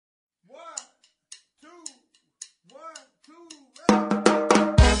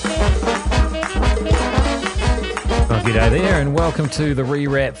Well, g'day there, and welcome to the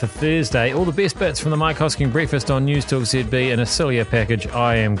rewrap for Thursday. All the best bits from the Mike Hosking Breakfast on News Talk ZB in a sillier package.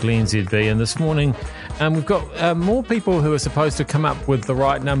 I am Glenn ZB, and this morning we've got more people who are supposed to come up with the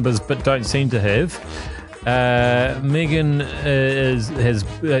right numbers but don't seem to have. Megan has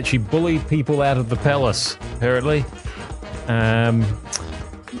actually bullied people out of the palace, apparently.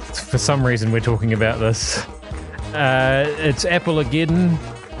 For some reason we're talking about this. It's Appleageddon,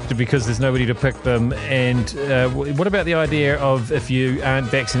 because there's nobody to pick them. And what about the idea of if you aren't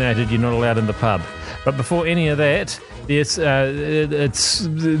vaccinated, you're not allowed in the pub? But before any of that, it's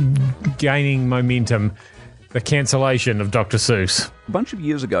gaining momentum. The cancellation of Dr. Seuss. A bunch of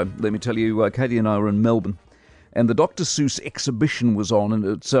years ago, let me tell you, Katie and I were in Melbourne, and the Dr. Seuss exhibition was on, and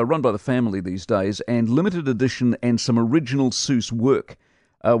it's run by the family these days, and limited edition and some original Seuss work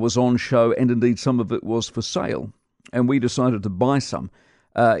was on show, and indeed some of it was for sale. And we decided to buy some.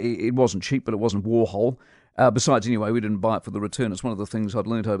 It wasn't cheap, but it wasn't Warhol. Besides, anyway, we didn't buy it for the return. It's one of the things I've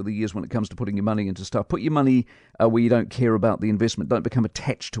learnt over the years when it comes to putting your money into stuff. Put your money where you don't care about the investment. Don't become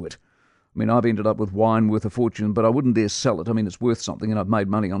attached to it. I mean, I've ended up with wine worth a fortune, but I wouldn't dare sell it. I mean, it's worth something, and I've made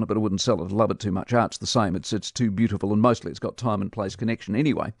money on it, but I wouldn't sell it. I love it too much. Art's the same. It's too beautiful, and mostly it's got time and place connection.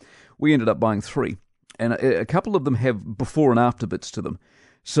 Anyway, we ended up buying 3, and a couple of them have before and after bits to them.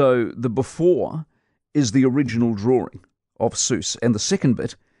 So the before is the original drawing of Seuss, and the second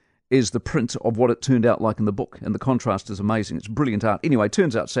bit is the print of what it turned out like in the book, and the contrast is amazing. It's brilliant art. Anyway, it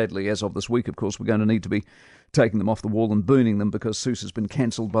turns out, sadly, as of this week, of course, we're going to need to be taking them off the wall and burning them because Seuss has been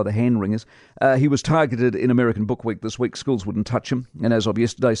cancelled by the hand-wringers. He was targeted in American Book Week this week. Schools wouldn't touch him, and as of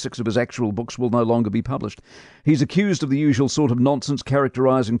yesterday, 6 of his actual books will no longer be published. He's accused of the usual sort of nonsense,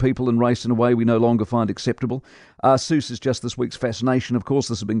 characterising people and race in a way we no longer find acceptable. Seuss is just this week's fascination, of course.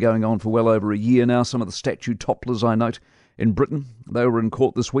 This has been going on for well over a year now. Some of the statue topplers, I note, in Britain, they were in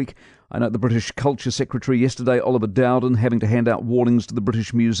court this week. I know the British Culture Secretary yesterday, Oliver Dowden, having to hand out warnings to the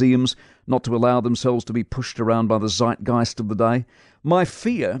British museums not to allow themselves to be pushed around by the zeitgeist of the day. My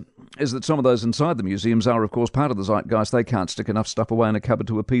fear is that some of those inside the museums are, of course, part of the zeitgeist. They can't stick enough stuff away in a cupboard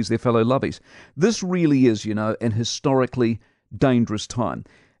to appease their fellow lovies. This really is, an historically dangerous time.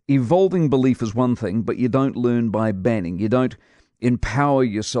 Evolving belief is one thing, but you don't learn by banning. You don't empower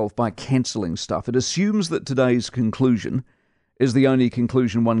yourself by cancelling stuff. It assumes that today's conclusion is the only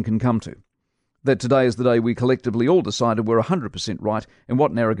conclusion one can come to. That today is the day we collectively all decided we're 100% right, and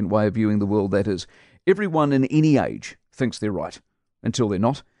what an arrogant way of viewing the world that is. Everyone in any age thinks they're right, until they're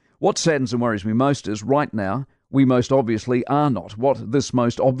not. What saddens and worries me most is, right now, we most obviously are not. What this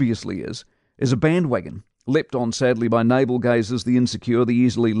most obviously is a bandwagon, leapt on, sadly, by navel-gazers, the insecure, the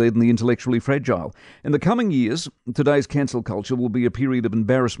easily led, and the intellectually fragile. In the coming years, today's cancel culture will be a period of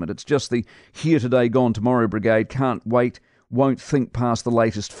embarrassment. It's just the here today, gone tomorrow brigade, can't wait, won't think past the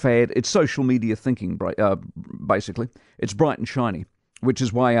latest fad. It's social media thinking, basically. It's bright and shiny, which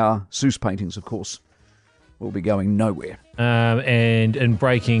is why our Seuss paintings, of course, will be going nowhere. And in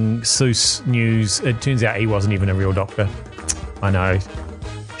breaking Seuss news, it turns out he wasn't even a real doctor. I know.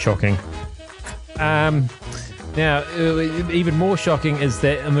 Shocking. Now, even more shocking is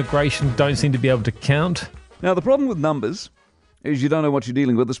that immigration don't seem to be able to count. Now, the problem with numbers is you don't know what you're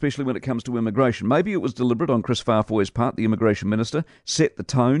dealing with, especially when it comes to immigration. Maybe it was deliberate on Chris Farfoy's part, the immigration minister, set the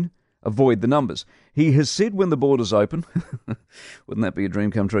tone, avoid the numbers. He has said when the borders open, wouldn't that be a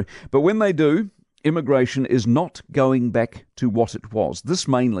dream come true? But when they do, immigration is not going back to what it was. This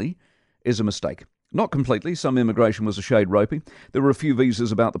mainly is a mistake. Not completely. Some immigration was a shade ropey. There were a few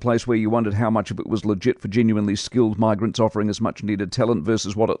visas about the place where you wondered how much of it was legit for genuinely skilled migrants offering as much needed talent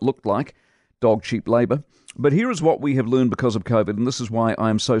versus what it looked like, dog cheap labour. But here is what we have learned because of COVID, and this is why I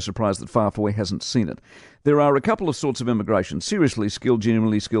am so surprised that Farfoy hasn't seen it. There are a couple of sorts of immigration: seriously skilled,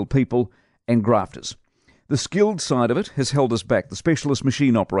 genuinely skilled people, and grafters. The skilled side of it has held us back. The specialist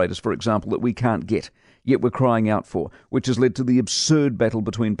machine operators, for example, that we can't get, yet we're crying out for, which has led to the absurd battle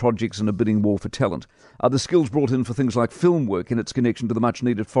between projects and a bidding war for talent. Are the skills brought in for things like film work and its connection to the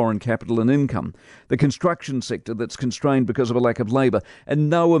much-needed foreign capital and income? The construction sector that's constrained because of a lack of labour, and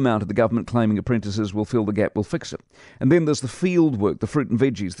no amount of the government claiming apprentices will fill the gap will fix it. And then there's the field work, the fruit and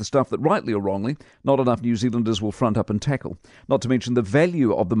veggies, the stuff that, rightly or wrongly, not enough New Zealanders will front up and tackle. Not to mention the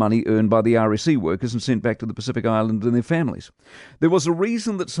value of the money earned by the RSE workers and sent back to the Pacific Island and their families. There was a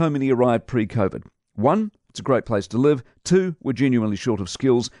reason that so many arrived pre-COVID. 1, it's a great place to live. 2, we're genuinely short of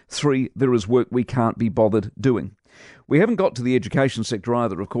skills. 3, there is work we can't be bothered doing. We haven't got to the education sector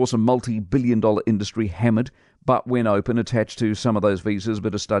either, of course, a multi-billion-dollar industry hammered, but when open, attached to some of those visas,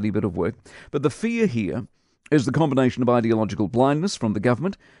 bit of study, bit of work. But the fear here is the combination of ideological blindness from the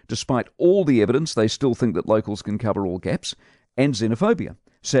government, despite all the evidence they still think that locals can cover all gaps, and xenophobia.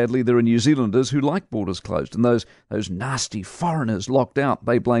 Sadly, there are New Zealanders who like borders closed, and those nasty foreigners locked out.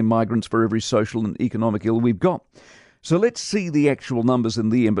 They blame migrants for every social and economic ill we've got. So let's see the actual numbers in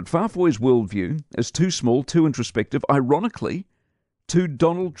the end. But Farfoy's worldview is too small, too introspective, ironically, to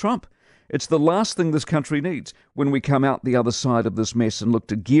Donald Trump. It's the last thing this country needs when we come out the other side of this mess and look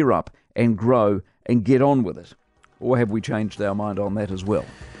to gear up and grow and get on with it. Or have we changed our mind on that as well?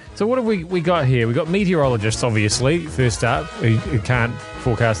 So what have we got here? We've got meteorologists, obviously, first up, who can't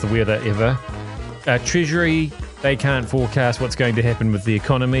forecast the weather ever. Treasury, they can't forecast what's going to happen with the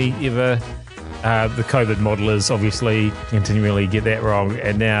economy ever. The COVID modelers, obviously, continually get that wrong.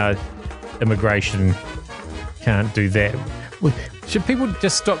 And now immigration can't do that. Should people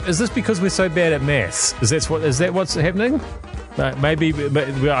just stop? Is this because we're so bad at maths? Is that what's happening? Maybe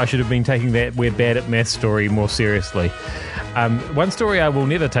I should have been taking that we're bad at maths story more seriously. One story I will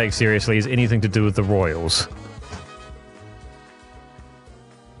never take seriously is anything to do with the Royals.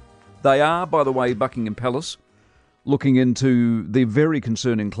 They are, by the way, Buckingham Palace, looking into the very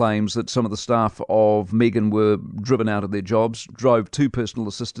concerning claims that some of the staff of Meghan were driven out of their jobs, drove 2 personal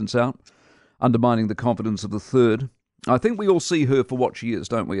assistants out, undermining the confidence of the third. I think we all see her for what she is,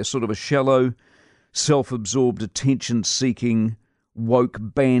 don't we? A sort of a shallow, self-absorbed, attention-seeking, woke,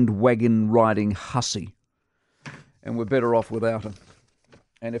 bandwagon-riding hussy. And we're better off without her.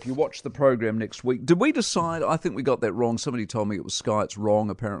 And if you watch the program next week, did we decide? I think we got that wrong. Somebody told me it was Sky. It's wrong,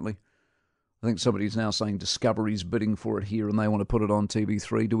 apparently. I think somebody's now saying Discovery's bidding for it here and they want to put it on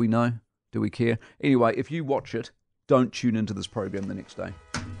TV3. Do we know? Do we care? Anyway, if you watch it, don't tune into this program the next day.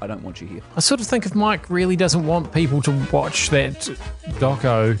 I don't want you here. I sort of think if Mike really doesn't want people to watch that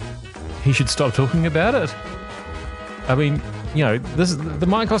doco, he should stop talking about it. I mean, you know, this is the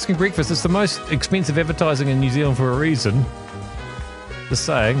Mike Hosking breakfast. It's the most expensive advertising in New Zealand for a reason. Just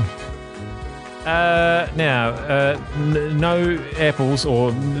saying. No apples,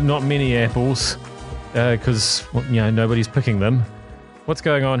 or not many apples, because nobody's picking them. What's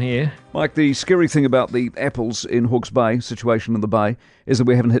going on here? Mike, the scary thing about the apples in Hawke's Bay, situation in the Bay, is that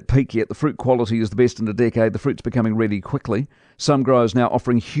we haven't hit peak yet. The fruit quality is the best in a decade. The fruit's becoming ready quickly. Some growers now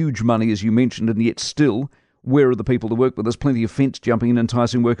offering huge money, as you mentioned, and yet still, where are the people to work with? There's plenty of fence jumping and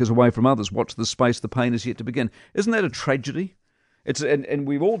enticing workers away from others. Watch this space. The pain is yet to begin. Isn't that a tragedy? And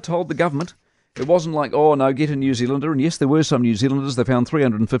we've all told the government. It wasn't like, oh, no, get a New Zealander. And yes, there were some New Zealanders. They found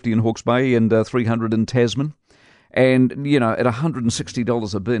 350 in Hawke's Bay and 300 in Tasman. And, at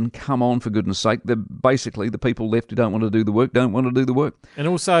 $160 a bin, come on, for goodness sake. They're basically the people left who don't want to do the work, don't want to do the work. And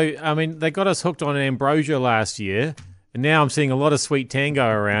also, I mean, they got us hooked on ambrosia last year. And now I'm seeing a lot of sweet tango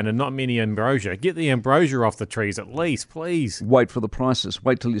around and not many ambrosia. Get the ambrosia off the trees at least, please. Wait for the prices.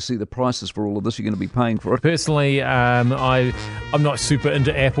 Wait till you see the prices for all of this. You're going to be paying for it. Personally, I'm not super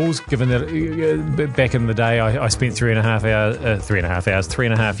into apples, given that back in the day I spent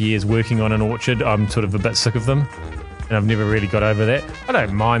 3.5 years working on an orchard. I'm sort of a bit sick of them, and I've never really got over that. I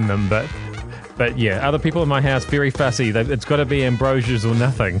don't mind them, but yeah, other people in my house, very fussy. It's got to be ambrosias or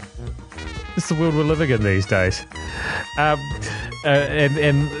nothing. It's the world we're living in these days. And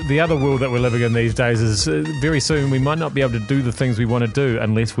the other world that we're living in these days is very soon we might not be able to do the things we want to do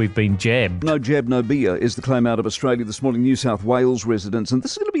unless we've been jabbed. No jab, no beer is the claim out of Australia this morning. New South Wales residents, and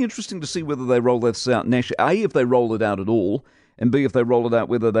this is going to be interesting to see whether they roll this out nationally. A, if they roll it out at all, and B, if they roll it out,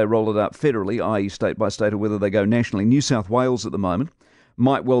 whether they roll it out federally, i.e. state by state, or whether they go nationally. New South Wales at the moment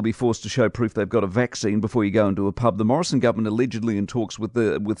might well be forced to show proof they've got a vaccine before you go into a pub. The Morrison government allegedly in talks with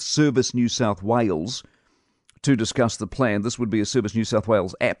Service New South Wales to discuss the plan. This would be a Service New South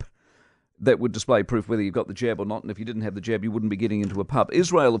Wales app that would display proof whether you've got the jab or not, and if you didn't have the jab, you wouldn't be getting into a pub.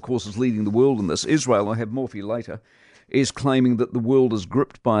 Israel, of course, is leading the world in this. Israel, I'll have more for you later, is claiming that the world is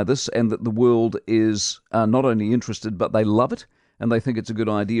gripped by this and that the world is not only interested, but they love it. And they think it's a good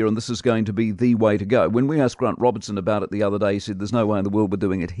idea, and this is going to be the way to go. When we asked Grant Robertson about it the other day, he said there's no way in the world we're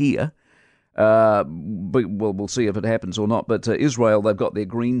doing it here. But we'll see if it happens or not. But Israel, they've got their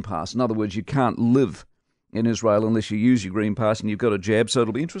green pass. In other words, you can't live in Israel unless you use your green pass and you've got a jab. So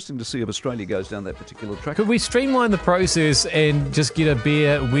it'll be interesting to see if Australia goes down that particular track. Could we streamline the process and just get a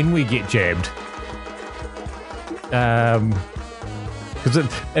beer when we get jabbed? Because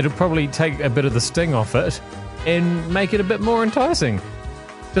it'll probably take a bit of the sting off it and make it a bit more enticing.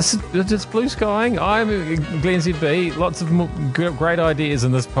 Just blue skying. I'm Glenn ZB. Lots of great ideas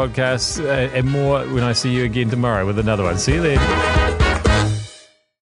in this podcast and more when I see you again tomorrow with another one. See you then.